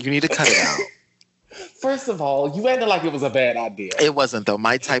 you need to cut it out. First of all, you acted like it was a bad idea. It wasn't, though.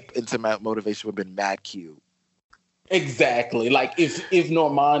 My Type Intimate Motivation would have been mad cute. Exactly. Like if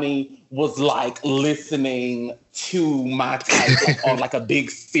Normani was like listening to My Type like on like a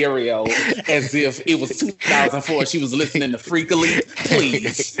big stereo as if it was 2004, she was listening to Freakily.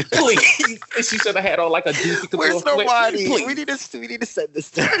 Please. And she should have had on like a Juicy Couture. Where's Normani? We need to send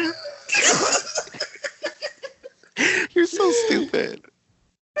this to her. You're so stupid.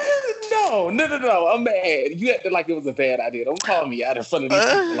 No. I'm mad. You acted like it was a bad idea. Don't call me out in front of these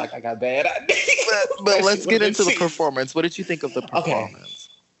people like I got bad ideas. But let's get into the performance. What did you think of the performance?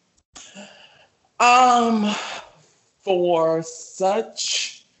 Okay. For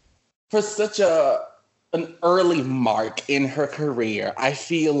such an early mark in her career, I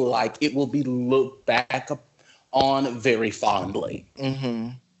feel like it will be looked back on very fondly. Mm-hmm.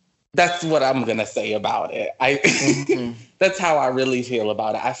 That's what I'm gonna say about it. That's how I really feel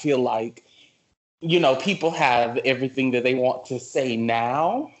about it. I feel like, people have everything that they want to say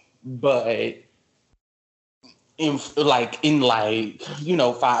now, but in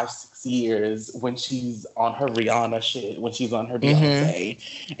 5-6 years, when she's on her Rihanna shit, when she's on her Beyonce,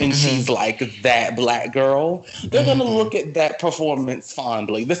 and she's like that black girl, they're gonna look at that performance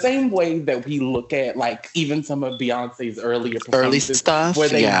fondly. The same way that we look at like even some of Beyonce's early stuff, where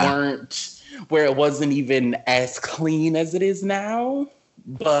they weren't, where it wasn't even as clean as it is now,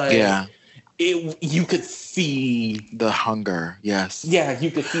 but you could see the hunger. Yes. Yeah,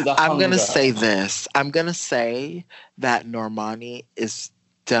 you could see the hunger. I'm gonna say this. I'm gonna say that Normani is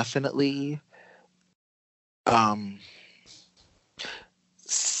definitely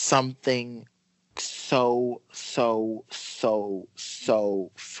something so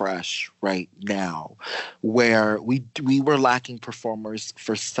fresh right now, where we were lacking performers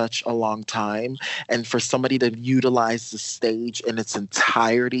for such a long time, and for somebody to utilize the stage in its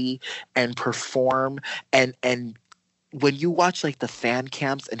entirety and perform and when you watch like the fan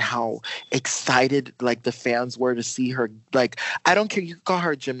cams and how excited like the fans were to see her, like, I don't care, you can call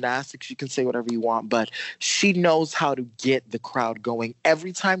her gymnastics, you can say whatever you want, but she knows how to get the crowd going.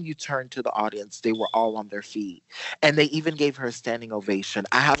 Every time you turn to the audience, they were all on their feet, and they even gave her a standing ovation.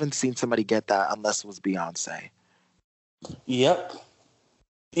 I haven't seen somebody get that unless it was Beyonce. Yep.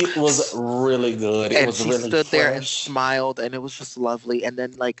 It was really good. And she stood there and smiled, and it was just lovely. And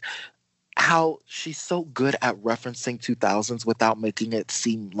then like how she's so good at referencing 2000s without making it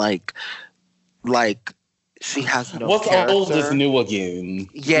seem like she has no What's character. Old is new again.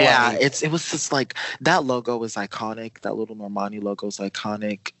 Yeah, it was just like that logo is iconic. That little Normani logo is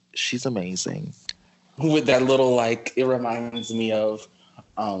iconic. She's amazing. With that little like, it reminds me of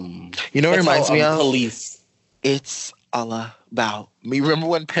you know what it reminds me of? Police. It's all about me. Remember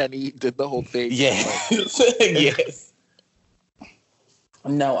when Penny did the whole thing? Yes. Yes.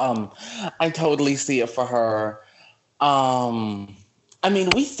 No, I totally see it for her. I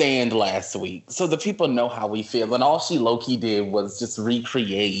mean, we stand last week, so the people know how we feel, and all she low-key did was just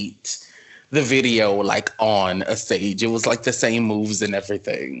recreate the video like on a stage. It was like the same moves and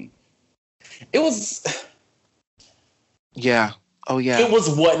everything. It was... Yeah. Oh, yeah. It was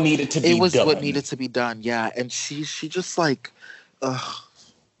what needed to be done. It was what needed to be done, yeah. And she just like...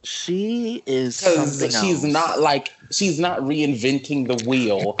 She is something else. She's not reinventing the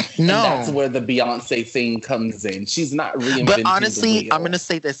wheel. No. And that's where the Beyonce thing comes in. She's not reinventing the wheel. But honestly, I'm going to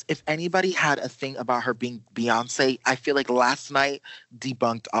say this. If anybody had a thing about her being Beyonce, I feel like last night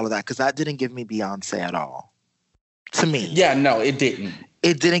debunked all of that, because that didn't give me Beyonce at all. To me. Yeah, no, it didn't.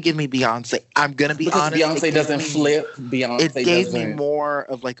 It didn't give me Beyonce. I'm going to be honest. Beyonce doesn't flip. It gave me more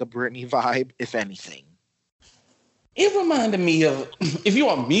of like a Britney vibe, if anything. It reminded me of, if you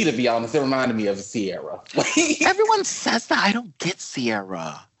want me to be honest, it reminded me of Ciara. Everyone says that. I don't get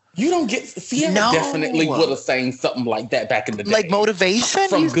Ciara. You don't get Ciara? No. Definitely would have sang something like that back in the day. Like Motivation?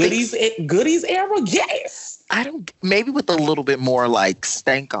 From Goodies era? Yes. I don't, maybe with a little bit more like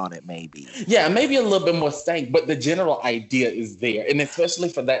stank on it, maybe. Yeah, maybe a little bit more stank, but the general idea is there. And especially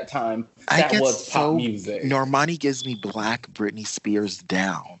for that time, that was pop music. Normani gives me Black Britney Spears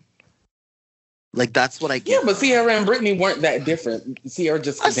down. Like, that's what I get. Yeah, but Ciara and Britney weren't that different. Ciara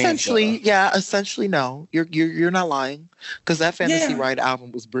just essentially no. You're not lying, because that Fantasy Ride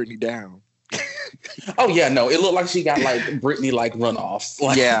album was Britney down. Oh yeah, no, it looked like she got like Britney like runoffs.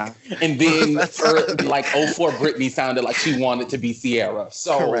 Like, yeah, and then like 04 Britney sounded like she wanted to be Ciara.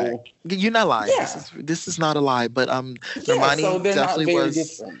 So correct. You're not lying. Yeah. This is not a lie. But Normani definitely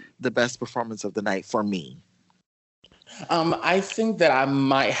was the best performance of the night for me. I think that I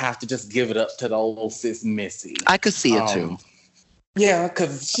might have to just give it up to the old sis Missy. I could see it too. Yeah,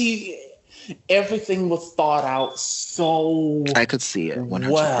 because everything was thought out so I could see it 100%.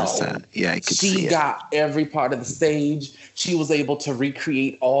 well. Yeah, I could see She it. got every part of the stage. She was able to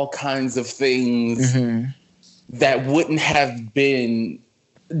recreate all kinds of things that wouldn't have been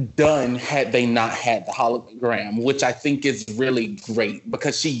done had they not had the hologram, which I think is really great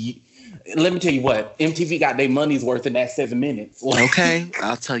because let me tell you what, MTV got their money's worth in that 7 minutes. Okay,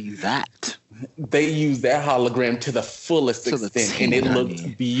 I'll tell you that. They used that hologram to the fullest extent, and it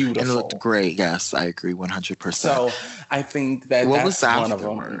looked beautiful. And it looked great. Yes, I agree 100%. So I think that's one of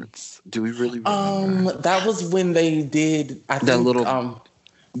them. Afterwards? Do we really remember? That was when they did, I think,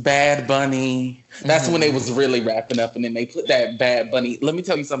 Bad Bunny. That's when they was really wrapping up, and then they put that Bad Bunny. Let me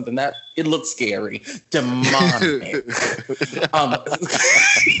tell you something, that it looked scary, demonic.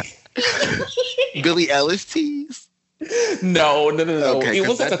 Billie Eilish tease? No. Okay, it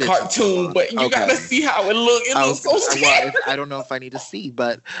was like a cartoon, but you gotta see how it looked. It looks so scary. I don't know if I need to see,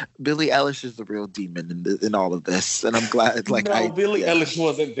 but Billie Eilish is the real demon in all of this, and I'm glad. Billie Eilish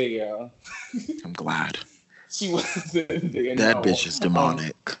wasn't there. I'm glad. She wasn't there. That bitch is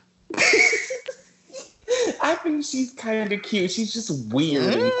demonic. I think she's kind of cute. She's just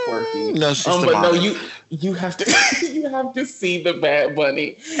weird and quirky. No, she's but demonic. no, you have to you have to see the Bad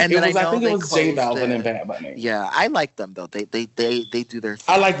Bunny. And I think it was J Balvin and Bad Bunny. Yeah, I like them though. They do their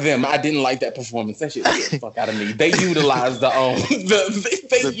thing. I like them. I didn't like that performance. That shit scared the fuck out of me. They utilized the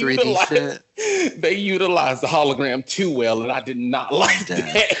 3D shit. They utilized the hologram too well, and I did not like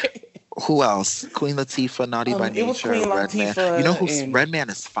that. Who else? Queen Latifah, Naughty by Nature, it was Queen Latifah. You know who's Redman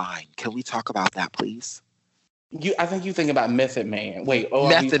is fine. Can we talk about that, please? I think you think about Method Man. Wait,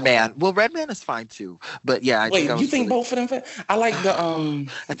 Method Man. Well, Redman is fine too, but yeah. You think both of them? I like the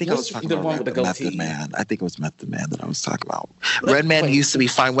I think I was talking about Method Man. I think it was Method Man that I was talking about. Redman used to be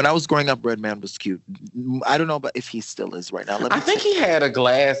fine when I was growing up. Redman was cute. I don't know, but if he still is right now. I think he had a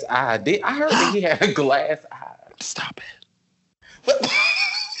glass eye. I heard that he had a glass eye. Stop it. But,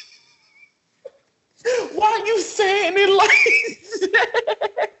 why are you saying it like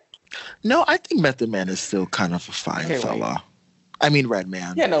that? No, I think Method Man is still kind of a fine fella. I mean,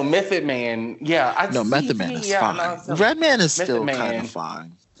 Redman. Yeah, no, Method Man. Yeah, Method Man is fine. Redman is still kind of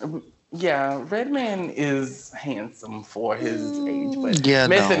fine. Yeah, Redman is handsome for his age, but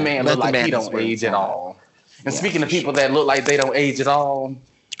Method Man look like he don't age at all. And speaking of people that look like they don't age at all,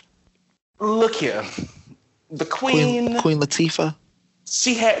 look here, the Queen Latifah.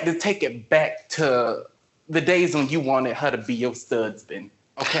 She had to take it back to the days when you wanted her to be your studsman.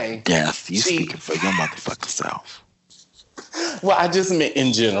 Okay. Death, you speaking for your motherfucking self. Well, I just meant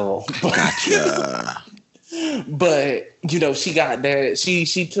in general. Gotcha. But she got that.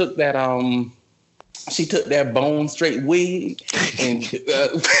 She took that. She took that bone straight wig and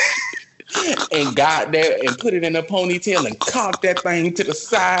and got there and put it in a ponytail and cocked that thing to the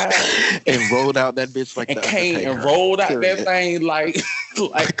side and rolled out that bitch like and came and rolled out that thing like the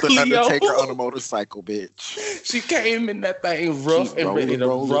Undertaker on a motorcycle, bitch. She came in that thing rough and ready to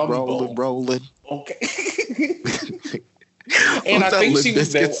rumble. Rolling. Okay. And I think she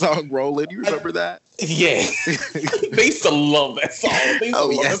was that song "Rolling." You remember that? Yeah. They used to love that song.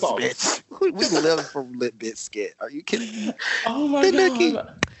 Bitch. We live from Lit Bizkit. Are you kidding me? Oh my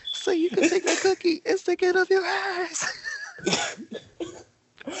God. So you can take a cookie and stick it up your ass.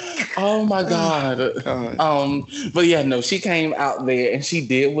 Oh my God. But yeah, no, she came out there and she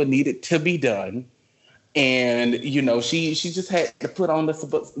did what needed to be done. And she just had to put on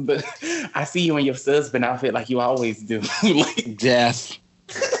the I see you in your husband outfit like you always do. Death.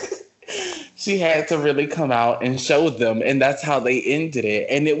 She had to really come out and show them, and that's how they ended it.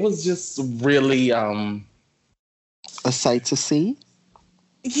 And it was just really a sight to see.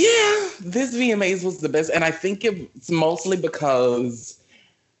 Yeah, this VMAs was the best. And I think it's mostly because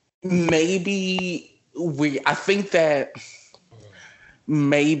maybe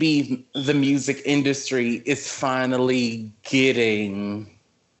the music industry is finally getting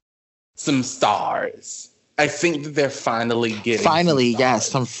some stars. I think that they're finally getting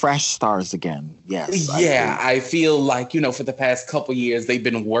some fresh stars again. Yes. Yeah, I feel like, for the past couple years, they've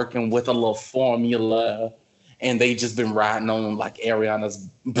been working with a little formula and they just been riding on like Ariana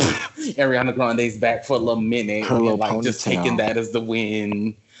Grande's back for a little minute. And just taking that as the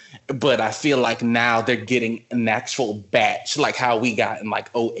win. But I feel like now they're getting an actual batch, like how we got in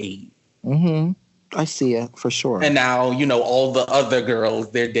like 2008. Mm-hmm. I see it for sure. And now, all the other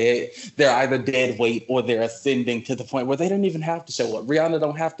girls, they're dead. They're either dead weight or they're ascending to the point where they don't even have to show up. Rihanna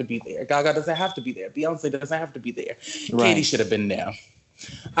don't have to be there. Gaga doesn't have to be there. Beyonce doesn't have to be there. Right. Katie should have been there.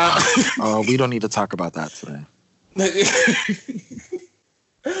 We don't need to talk about that today.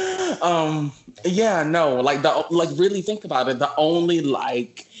 Yeah, no, like really think about it. The only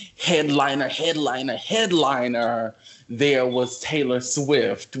like headliner there was Taylor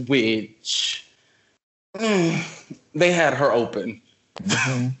Swift, which they had her open.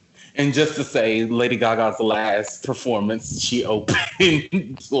 Mm-hmm. And just to say, Lady Gaga's last performance, she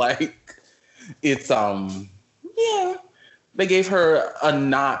opened. Like, it's yeah, they gave her a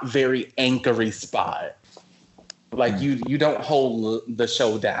not very anchory spot. Like you don't hold the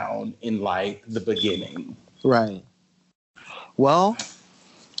show down in like the beginning. Right. Well,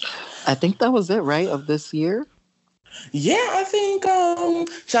 I think that was it, right, of this year? Yeah, I think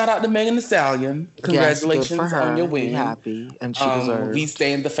shout out to Megan Thee Stallion. Congratulations yes, good for her. on your win. Be happy, and she deserves. We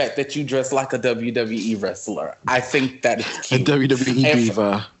stand the fact that you dress like a WWE wrestler. I think that is cute. A WWE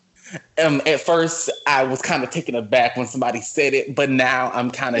diva. At first, I was kind of taken aback when somebody said it, but now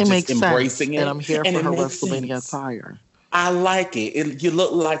I'm kind of just embracing it. And I'm here for her WrestleMania attire. I like it. You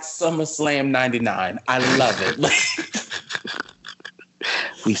look like SummerSlam '99. I love it.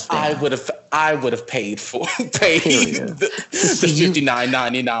 I would have paid the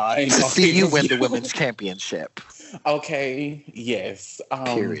 $59.99 to see you win the women's championship. Okay. Yes.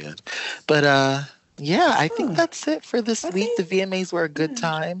 Period. But yeah, I think that's it for this week. The VMAs were a good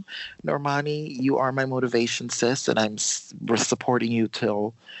time. Normani, you are my motivation, sis, and we're supporting you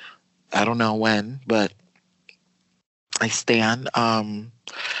till I don't know when, but I stand.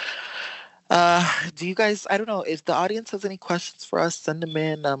 Do you guys, I don't know, if the audience has any questions for us, send them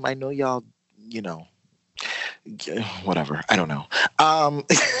in. I know y'all, whatever. I don't know.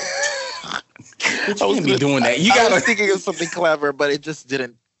 You can't be doing that. I was thinking of something clever, but it just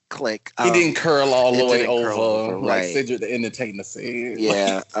didn't click. It didn't curl all the way over, right. Like Cedric the Entertainer said.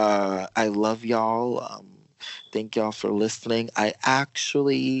 Yeah. I love y'all. Thank y'all for listening. I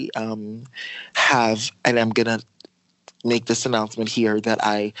actually have, and I'm going to make this announcement here, that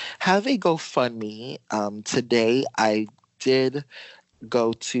I have a GoFundMe. Today I did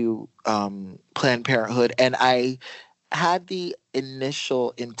go to Planned Parenthood, and I had the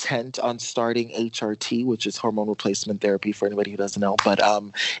initial intent on starting HRT, which is hormone replacement therapy for anybody who doesn't know. But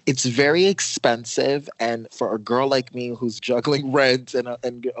it's very expensive. And for a girl like me who's juggling rent and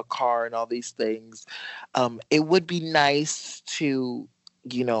a car and all these things, it would be nice to,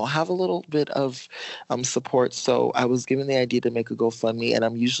 have a little bit of support. So I was given the idea to make a GoFundMe, and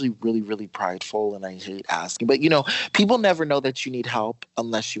I'm usually really, really prideful and I hate asking. But, people never know that you need help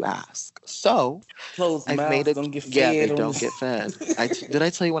unless you ask. So I've made it. Yeah, they don't get fed. Did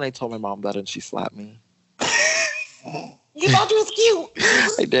I tell you when I told my mom that and she slapped me? You thought you was cute.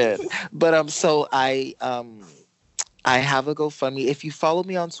 I did. But so I have a GoFundMe. If you follow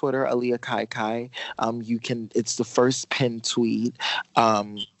me on Twitter, Aaliyah Kai Kai, you can. It's the first pinned tweet.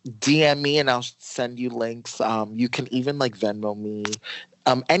 DM me and I'll send you links. You can even Venmo me.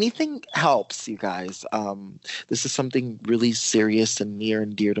 Anything helps, you guys. This is something really serious and near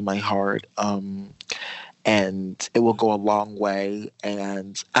and dear to my heart. And it will go a long way.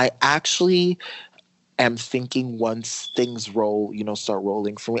 And I actually am thinking once things start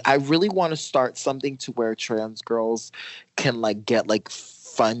rolling for me, I really want to start something to where trans girls can get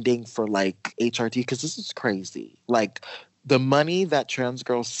funding for HRT, because this is crazy. The money that trans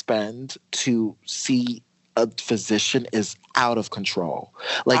girls spend to see a physician is out of control.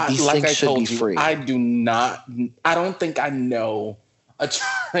 These things should be free. I don't think I know a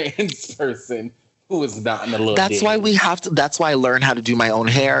trans person who is not in the little That's why that's why I learned how to do my own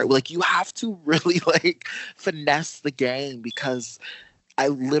hair. You have to really finesse the game, because I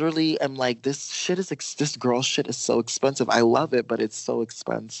literally am this girl shit is so expensive. I love it, but it's so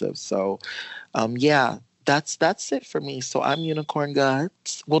expensive. So, yeah, that's it for me. So I'm Unicorn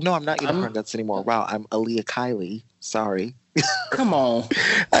Guts. Well, no, I'm not Unicorn Guts anymore. Wow, I'm Aaliyah Kylie. Sorry. Come on,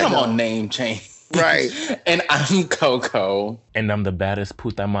 name change. Right. And I'm Coco. And I'm the baddest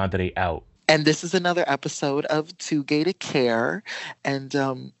puta madre out. And this is another episode of Too Gay to Care. And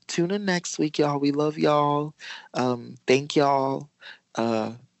tune in next week, y'all. We love y'all. Thank y'all.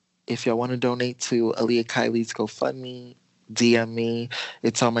 If y'all want to donate to Aaliyah Kylie's GoFundMe, DM me.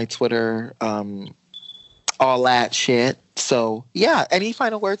 It's on my Twitter. All that shit. So, yeah. Any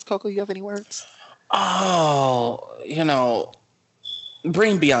final words, Coco? You have any words? Oh,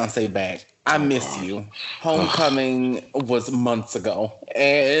 bring Beyonce back. I miss you. Homecoming was months ago.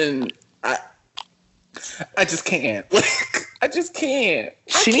 And I just can't. I just can't.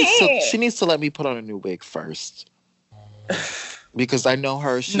 She needs to let me put on a new wig first. Because I know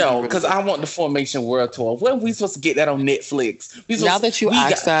her. No, because I want the Formation World Tour. When are we supposed to get that on Netflix? Now that you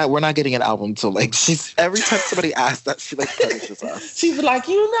ask that, we're not getting an album till like every time somebody asks that, she like punishes us. She was like,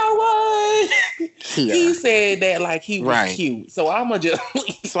 you know what? Here. He said that like he was cute. So I'ma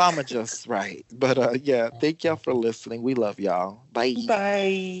just right. But yeah, thank y'all for listening. We love y'all. Bye.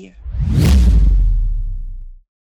 Bye.